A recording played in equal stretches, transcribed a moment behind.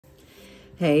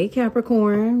Hey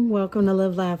Capricorn, welcome to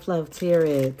Live, Laugh, Love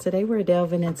Tarot. Today we're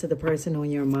delving into the person on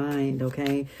your mind,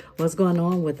 okay? What's going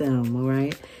on with them, all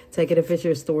right? Take it if it's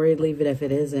your story, leave it if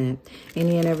it isn't.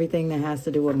 Any and everything that has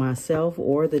to do with myself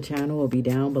or the channel will be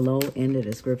down below in the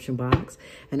description box.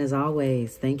 And as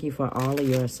always, thank you for all of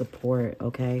your support,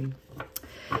 okay?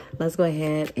 Let's go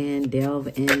ahead and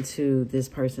delve into this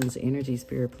person's energy,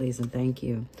 spirit, please, and thank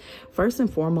you. First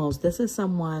and foremost, this is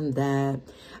someone that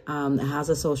has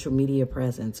a social media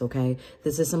presence, okay?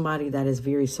 This is somebody that is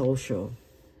very social,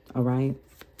 all right?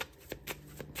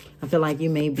 I feel like you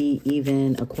may be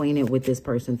even acquainted with this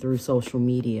person through social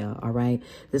media, all right?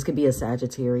 This could be a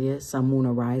Sagittarius, Sun, Moon,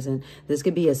 or Rising. This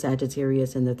could be a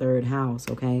Sagittarius in the 3rd house,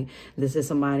 okay? This is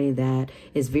somebody that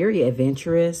is very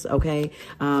adventurous, okay?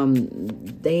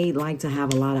 They like to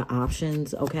have a lot of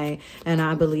options, okay? And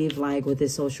I believe, like, with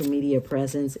this social media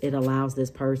presence, it allows this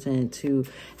person to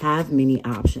have many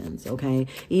options, okay?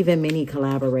 Even many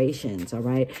collaborations, all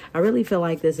right? I really feel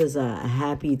like this is a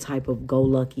happy type of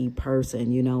go-lucky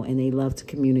person, you know, and they love to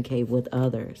communicate with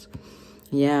others.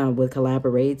 Yeah, with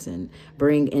collaborates and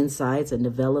bring insights and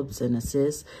develops and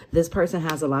assists. This person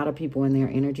has a lot of people in their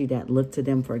energy that look to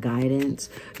them for guidance,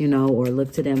 you know, or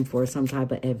look to them for some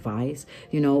type of advice,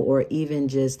 you know, or even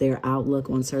just their outlook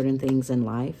on certain things in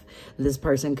life. This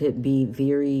person could be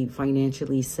very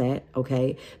financially set,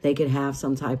 okay? They could have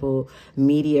some type of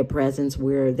media presence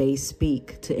where they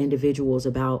speak to individuals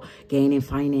about gaining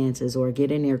finances or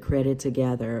getting their credit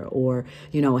together, or,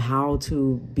 you know, how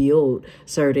to build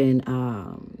certain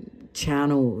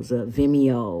channels,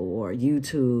 Vimeo or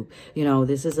YouTube. You know,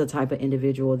 this is a type of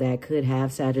individual that could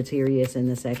have Sagittarius in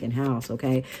the 2nd house,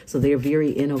 okay? So they're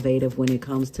very innovative when it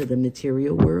comes to the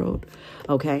material world,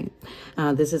 okay?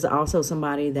 This is also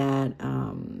somebody that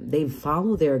they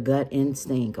follow their gut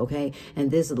instinct, okay? And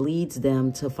this leads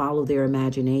them to follow their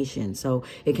imagination. So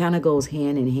it kind of goes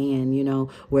hand in hand, you know,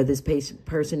 where this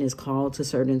person is called to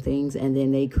certain things and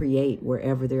then they create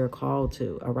wherever they're called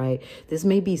to, all right? This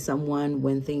may be someone,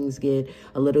 when things get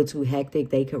a little too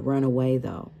hectic, they could run away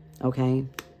though, okay?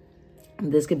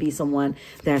 This could be someone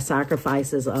that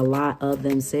sacrifices a lot of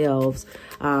themselves,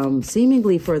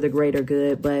 seemingly for the greater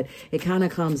good, but it kind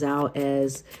of comes out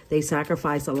as they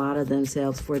sacrifice a lot of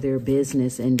themselves for their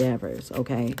business endeavors,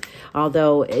 okay?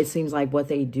 Although it seems like what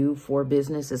they do for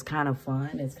business is kind of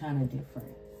fun, it's kind of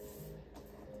different.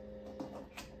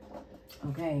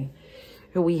 Okay.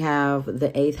 Here we have the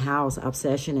 8th house,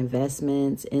 obsession,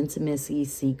 investments, intimacy,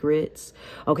 secrets.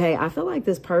 Okay, I feel like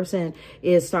this person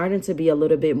is starting to be a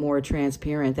little bit more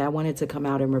transparent. That wanted to come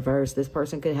out in reverse. This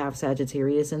person could have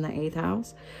Sagittarius in the 8th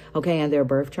house, okay, in their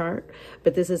birth chart.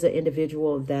 But this is an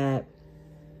individual that,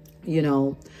 you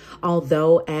know,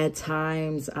 although at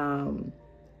times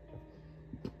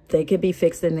they could be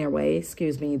fixed in their ways,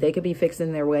 they could be fixed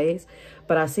in their ways.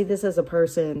 But I see this as a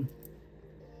person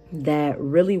that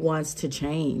really wants to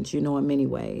change, you know, in many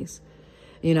ways.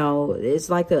 You know, it's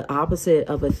like the opposite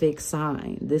of a fixed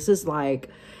sign. This is like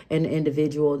an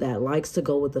individual that likes to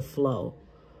go with the flow,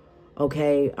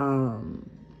 okay?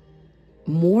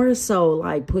 More so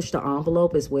like push the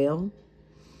envelope as well,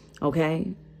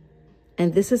 okay?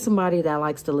 And this is somebody that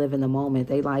likes to live in the moment.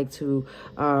 They like to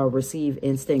receive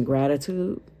instant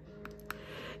gratitude.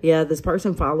 Yeah, this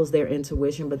person follows their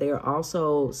intuition, but they are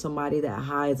also somebody that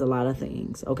hides a lot of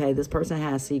things, okay? This person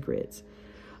has secrets,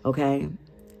 okay?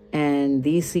 And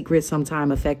these secrets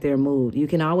sometimes affect their mood. You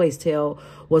can always tell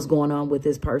what's going on with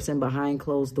this person behind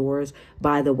closed doors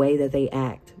by the way that they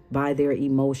act, by their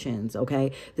emotions,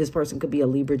 okay? This person could be a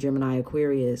Libra, Gemini,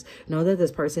 Aquarius. Know that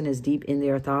this person is deep in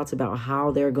their thoughts about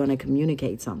how they're going to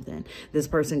communicate something. This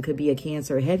person could be a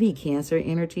Cancer, heavy Cancer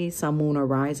energy, Sun, Moon, or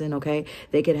Rising, okay?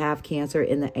 They could have Cancer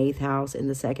in the 8th house, in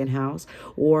the 2nd house,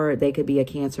 or they could be a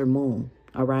Cancer moon.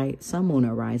 All right, Sun, Moon,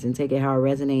 or Rising, take it how it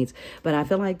resonates. But I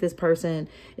feel like this person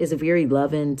is a very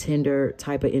loving, tender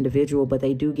type of individual, but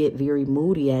they do get very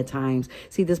moody at times.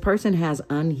 See, this person has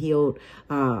unhealed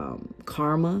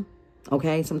karma,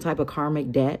 okay, some type of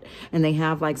karmic debt, and they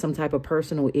have like some type of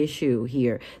personal issue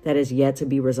here that is yet to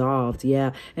be resolved.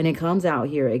 Yeah, and it comes out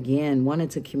here again, wanting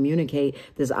to communicate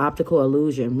this optical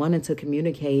illusion, wanting to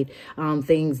communicate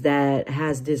things that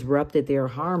has disrupted their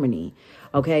harmony.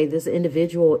 Okay, this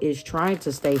individual is trying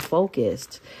to stay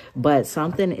focused, but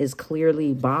something is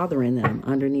clearly bothering them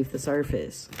underneath the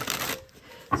surface.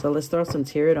 So let's throw some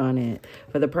tarot on it.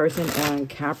 For the person on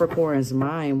Capricorn's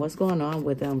mind, what's going on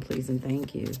with them, please and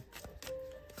thank you.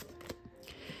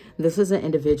 This is an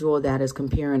individual that is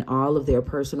comparing all of their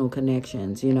personal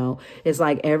connections, you know. It's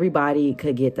like everybody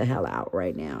could get the hell out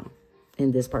right now.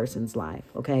 in this person's life,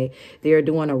 okay? They're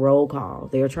doing a roll call.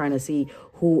 They're trying to see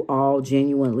who all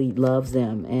genuinely loves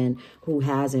them and who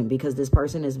hasn't, because this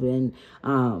person has been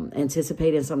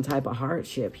anticipating some type of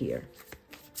hardship here.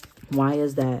 Why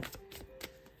is that?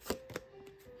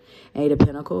 Eight of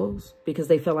Pentacles, because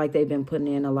they feel like they've been putting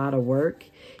in a lot of work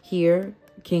here.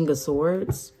 King of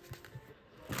Swords.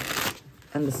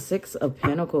 And the Six of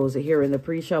Pentacles here in the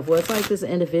pre-shuffle. It's like this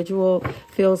individual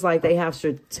feels like they have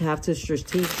to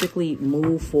strategically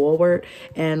move forward.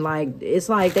 And like, it's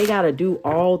like they got to do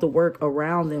all the work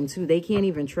around them too. They can't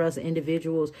even trust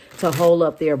individuals to hold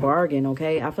up their bargain,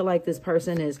 okay? I feel like this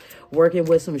person is working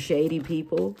with some shady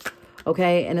people,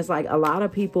 okay? And it's like a lot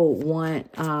of people want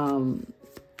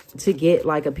to get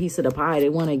like a piece of the pie. They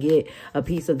want to get a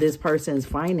piece of this person's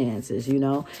finances, you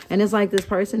know? And it's like this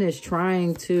person is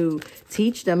trying to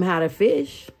teach them how to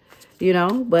fish, you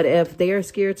know? But if they're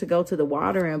scared to go to the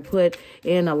water and put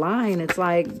in a line, it's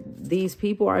like these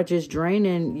people are just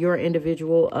draining your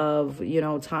individual of, you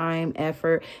know, time,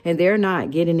 effort, and they're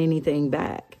not getting anything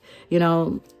back. You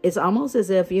know, it's almost as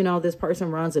if, you know, this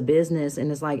person runs a business and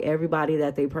it's like everybody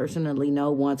that they personally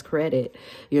know wants credit,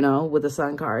 you know, with the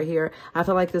Sun card here. I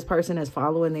feel like this person is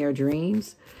following their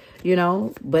dreams, you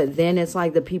know, but then it's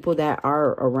like the people that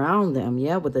are around them.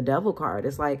 Yeah, with the Devil card,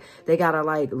 it's like they got to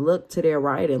like look to their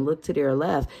right and look to their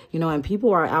left, you know, and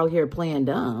people are out here playing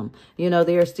dumb. You know,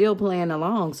 they're still playing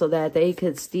along so that they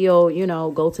could still, you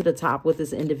know, go to the top with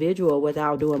this individual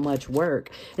without doing much work.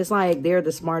 It's like they're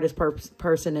the smartest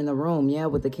person in the room. Yeah,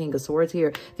 with the King of Swords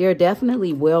here. They're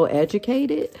definitely well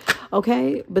educated.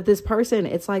 Okay, but this person,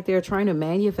 it's like they're trying to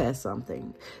manifest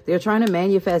something. They're trying to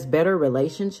manifest better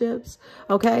relationships,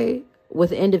 okay,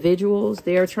 with individuals.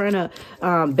 They're trying to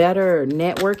better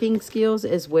networking skills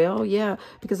as well, yeah,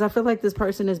 because I feel like this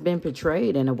person has been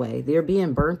betrayed in a way. They're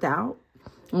being burnt out,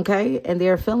 okay, and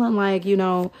they're feeling like, you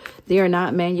know, they're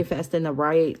not manifesting the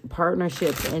right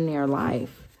partnerships in their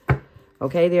life,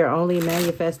 okay? They're only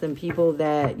manifesting people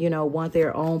that, you know, want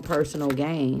their own personal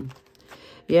gain.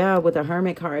 Yeah, with the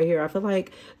Hermit card here, I feel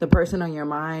like the person on your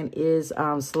mind is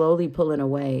slowly pulling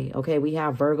away. Okay, we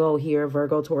have Virgo here,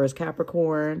 Virgo, Taurus,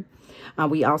 Capricorn.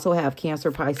 We also have Cancer,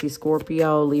 Pisces,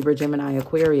 Scorpio, Libra, Gemini,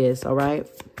 Aquarius, all right?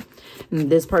 And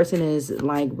this person is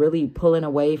like really pulling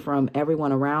away from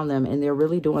everyone around them, and they're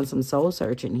really doing some soul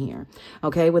searching here.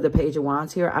 Okay, with the Page of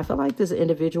Wands here, I feel like this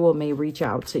individual may reach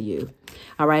out to you.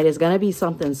 All right, it's going to be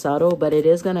something subtle, but it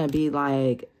is going to be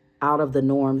like out of the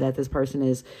norm that this person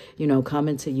is, you know,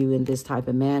 coming to you in this type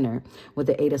of manner. With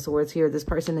the Eight of Swords here, this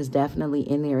person is definitely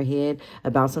in their head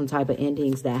about some type of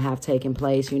endings that have taken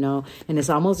place, you know, and it's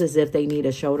almost as if they need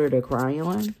a shoulder to cry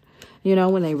on, you know,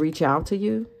 when they reach out to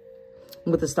you.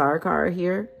 With the Star card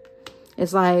here,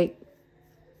 it's like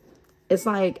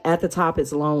at the top,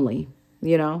 it's lonely,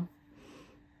 you know.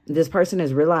 This person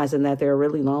is realizing that they're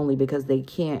really lonely because they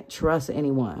can't trust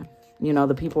anyone. You know,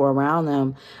 the people around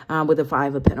them, with the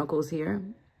Five of Pentacles here.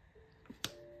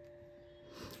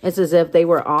 It's as if they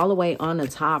were all the way on the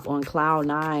top on cloud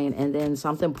 9, and then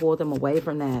something pulled them away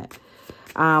from that.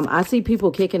 I see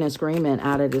people kicking and screaming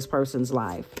out of this person's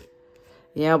life.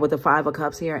 Yeah, with the Five of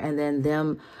Cups here, and then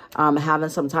them having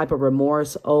some type of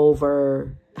remorse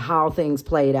over how things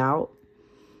played out,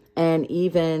 and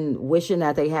even wishing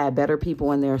that they had better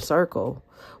people in their circle.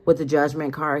 With the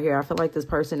Judgment card here, I feel like this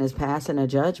person is passing a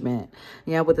judgment.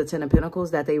 Yeah, with the Ten of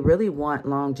Pentacles, that they really want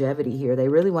longevity here. They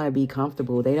really want to be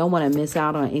comfortable. They don't want to miss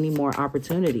out on any more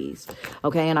opportunities.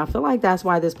 Okay, and I feel like that's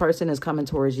why this person is coming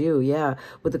towards you. Yeah,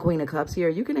 with the Queen of Cups here,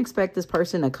 you can expect this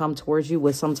person to come towards you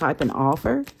with some type of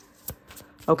offer.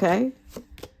 Okay.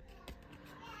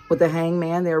 With the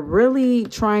Hangman, they're really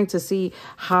trying to see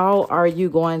how are you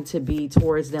going to be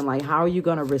towards them. Like, how are you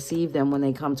going to receive them when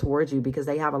they come towards you? Because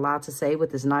they have a lot to say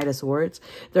with this Knight of Swords.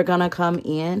 They're going to come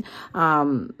in.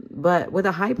 But with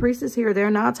the High Priestess here,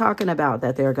 they're not talking about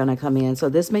that they're going to come in. So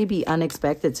this may be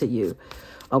unexpected to you.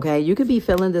 Okay, you could be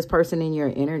feeling this person in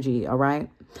your energy, all right?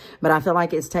 But I feel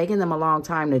like it's taking them a long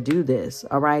time to do this,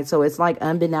 all right? So it's like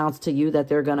unbeknownst to you that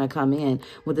they're going to come in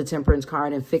with the Temperance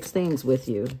card and fix things with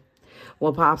you.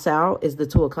 What pops out is the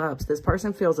Two of Cups. This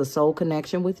person feels a soul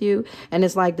connection with you. And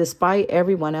it's like, despite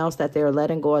everyone else that they're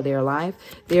letting go of their life,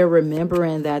 they're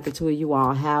remembering that the two of you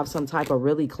all have some type of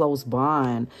really close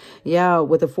bond. Yeah,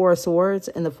 with the Four of Swords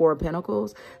and the Four of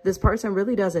Pentacles, this person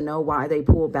really doesn't know why they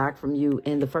pulled back from you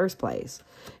in the first place.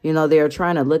 You know, they're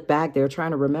trying to look back. They're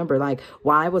trying to remember, like,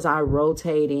 why was I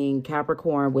rotating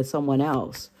Capricorn with someone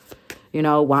else? You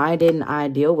know, why didn't I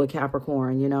deal with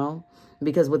Capricorn, you know?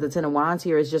 Because with the Ten of Wands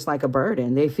here, it's just like a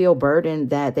burden. They feel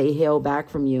burdened that they held back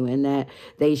from you and that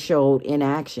they showed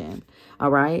inaction.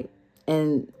 All right.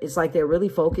 And it's like they're really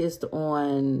focused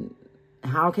on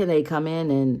how can they come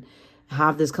in and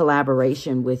have this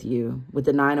collaboration with you? With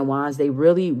the Nine of Wands, they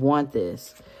really want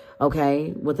this.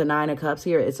 Okay, with the Nine of Cups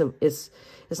here, it's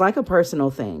like a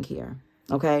personal thing here.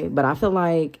 Okay, but I feel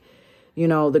like, you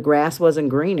know, the grass wasn't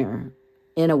greener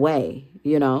in a way,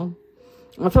 you know.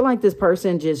 I feel like this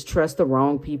person just trusts the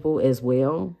wrong people as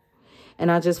well.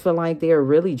 And I just feel like they're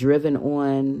really driven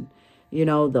on, you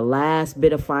know, the last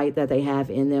bit of fight that they have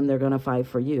in them, they're going to fight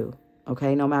for you.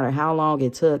 Okay, no matter how long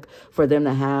it took for them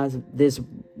to have this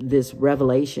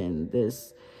revelation,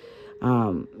 this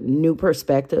new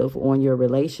perspective on your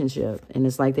relationship. And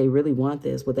it's like they really want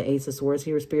this. With the Ace of Swords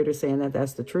here, Spirit is saying that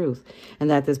that's the truth, and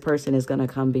that this person is going to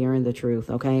come bearing the truth.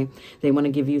 Okay, they want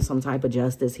to give you some type of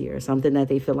justice here, something that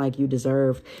they feel like you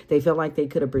deserved. They feel like they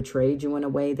could have betrayed you in a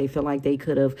way. They feel like they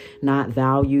could have not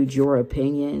valued your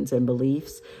opinions and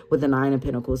beliefs. With the Nine of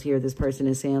Pentacles here, this person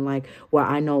is saying like, well,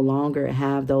 I no longer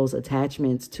have those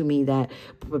attachments to me that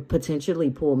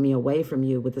potentially pulled me away from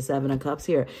you. With the Seven of Cups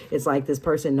here, it's like this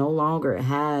person no longer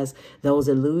has those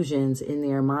illusions in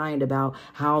their mind about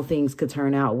how things could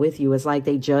turn out with you. It's like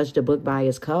they judged a book by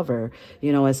its cover,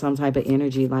 you know, as some type of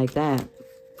energy like that.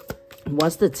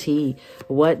 What's the tea?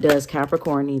 What does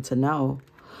Capricorn need to know?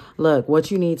 Look, what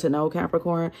you need to know,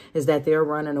 Capricorn, is that they're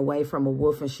running away from a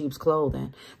wolf in sheep's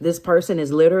clothing. This person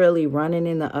is literally running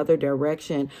in the other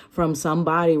direction from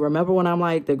somebody. Remember when I'm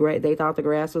like, they thought the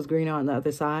grass was greener on the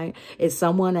other side? It's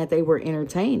someone that they were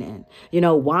entertaining. You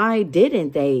know, why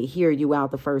didn't they hear you out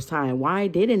the first time? Why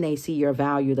didn't they see your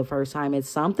value the first time? It's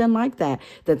something like that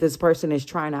this person is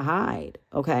trying to hide.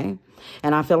 Okay.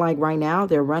 And I feel like right now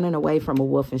they're running away from a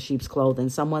wolf in sheep's clothing,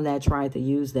 someone that tried to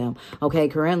use them. Okay,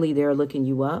 currently they're looking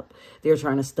you up. They're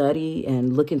trying to study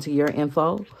and look into your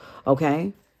info.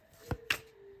 Okay.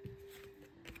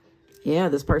 Yeah,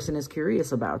 this person is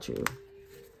curious about you.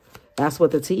 That's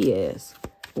what the tea is.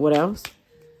 What else?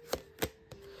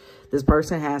 This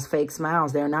person has fake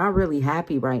smiles. They're not really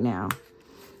happy right now.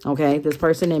 Okay, this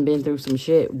person has been through some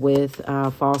shit with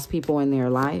false people in their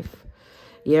life.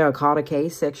 Yeah, caught a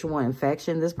case, sexual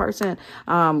infection. This person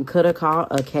could have caught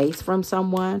a case from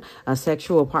someone, a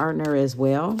sexual partner as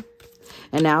well.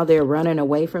 And now they're running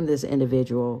away from this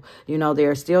individual. You know,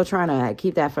 they're still trying to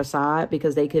keep that facade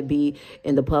because they could be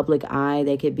in the public eye.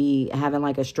 They could be having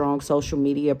like a strong social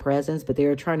media presence, but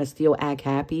they're trying to still act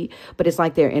happy. But it's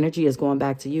like their energy is going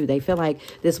back to you. They feel like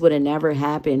this would have never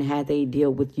happened had they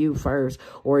dealt with you first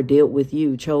or dealt with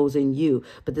you, chosen you.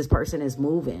 But this person is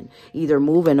moving, either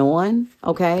moving on,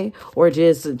 okay, or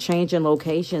just changing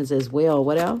locations as well.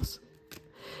 What else?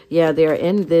 Yeah, they're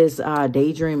in this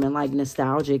daydream and like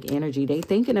nostalgic energy. They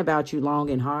thinking about you long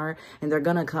and hard, and they're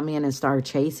going to come in and start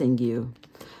chasing you.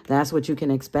 That's what you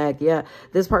can expect. Yeah,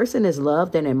 this person is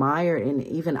loved and admired and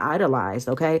even idolized,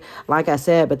 okay? Like I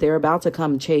said, but they're about to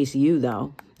come chase you,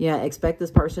 though. Yeah, expect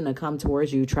this person to come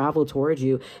towards you, travel towards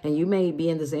you, and you may be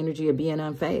in this energy of being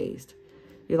unfazed.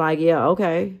 You're like, yeah,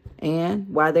 okay. And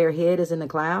while their head is in the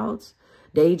clouds,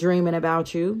 daydreaming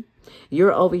about you,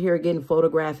 you're over here getting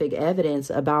photographic evidence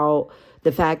about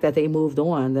the fact that they moved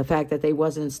on, the fact that they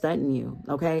wasn't stunting you,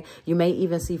 okay? You may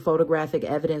even see photographic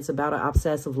evidence about an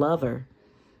obsessive lover,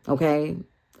 okay?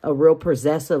 A real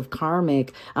possessive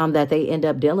karmic that they end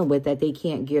up dealing with that they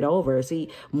can't get over. See,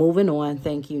 moving on,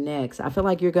 thank you, next. I feel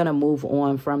like you're going to move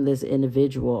on from this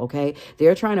individual, okay?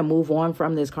 They're trying to move on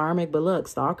from this karmic, but look,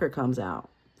 stalker comes out.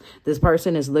 This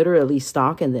person is literally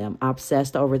stalking them,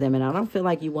 obsessed over them. And I don't feel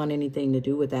like you want anything to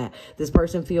do with that. This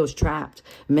person feels trapped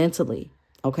mentally,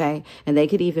 okay? And they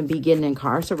could even be getting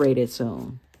incarcerated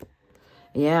soon.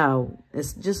 Yeah,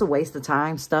 it's just a waste of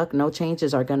time. Stuck. No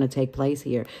changes are going to take place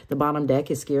here. The bottom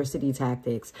deck is scarcity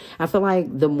tactics. I feel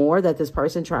like the more that this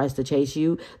person tries to chase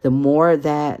you, the more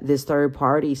that this third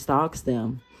party stalks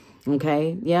them.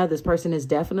 Okay. Yeah, this person is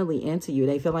definitely into you.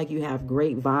 They feel like you have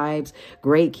great vibes,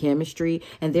 great chemistry,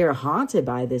 and they're haunted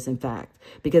by this, in fact,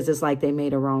 because it's like they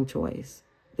made a wrong choice.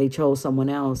 They chose someone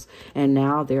else, and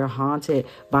now they're haunted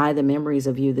by the memories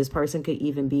of you. This person could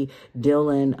even be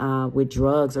dealing with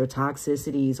drugs or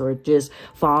toxicities or just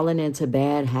falling into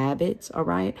bad habits, all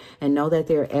right? And know that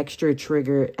they're extra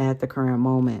triggered at the current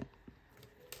moment.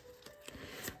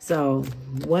 So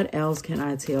what else can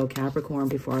I tell Capricorn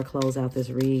before I close out this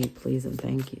read? Please and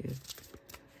thank you.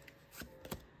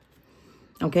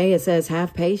 Okay, it says,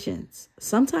 have patience.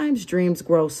 Sometimes dreams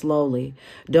grow slowly.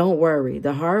 Don't worry.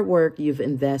 The hard work you've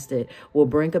invested will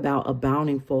bring about a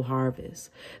bountiful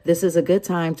harvest. This is a good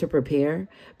time to prepare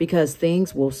because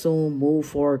things will soon move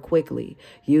forward quickly.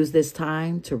 Use this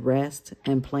time to rest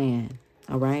and plan.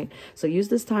 All right. So use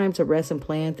this time to rest and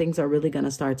plan. Things are really going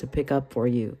to start to pick up for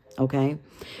you. Okay.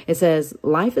 It says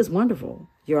life is wonderful.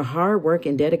 Your hard work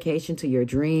and dedication to your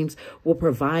dreams will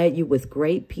provide you with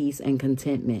great peace and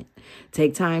contentment.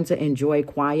 Take time to enjoy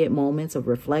quiet moments of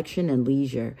reflection and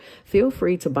leisure. Feel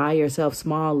free to buy yourself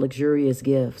small, luxurious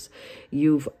gifts.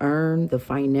 You've earned the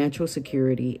financial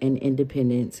security and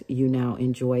independence you now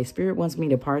enjoy. Spirit wants me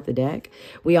to part the deck.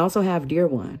 We also have Dear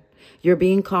One. You're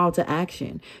being called to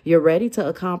action. You're ready to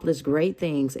accomplish great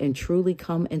things and truly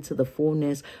come into the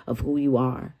fullness of who you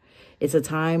are. It's a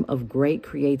time of great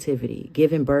creativity,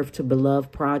 giving birth to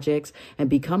beloved projects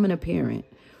and becoming a parent.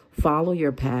 Follow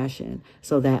your passion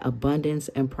so that abundance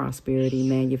and prosperity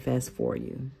manifest for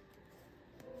you.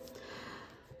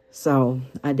 So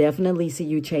I definitely see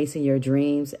you chasing your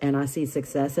dreams, and I see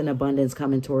success and abundance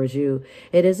coming towards you.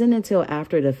 It isn't until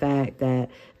after the fact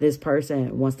that this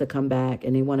person wants to come back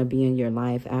and they want to be in your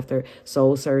life after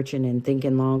soul searching and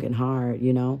thinking long and hard,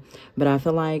 you know. But I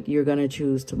feel like you're going to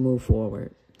choose to move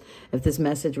forward. If this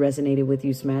message resonated with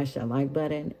you, smash that like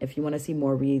button. If you want to see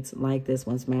more reads like this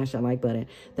one, smash that like button.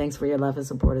 Thanks for your love and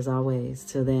support as always.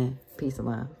 Till then, peace and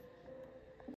love.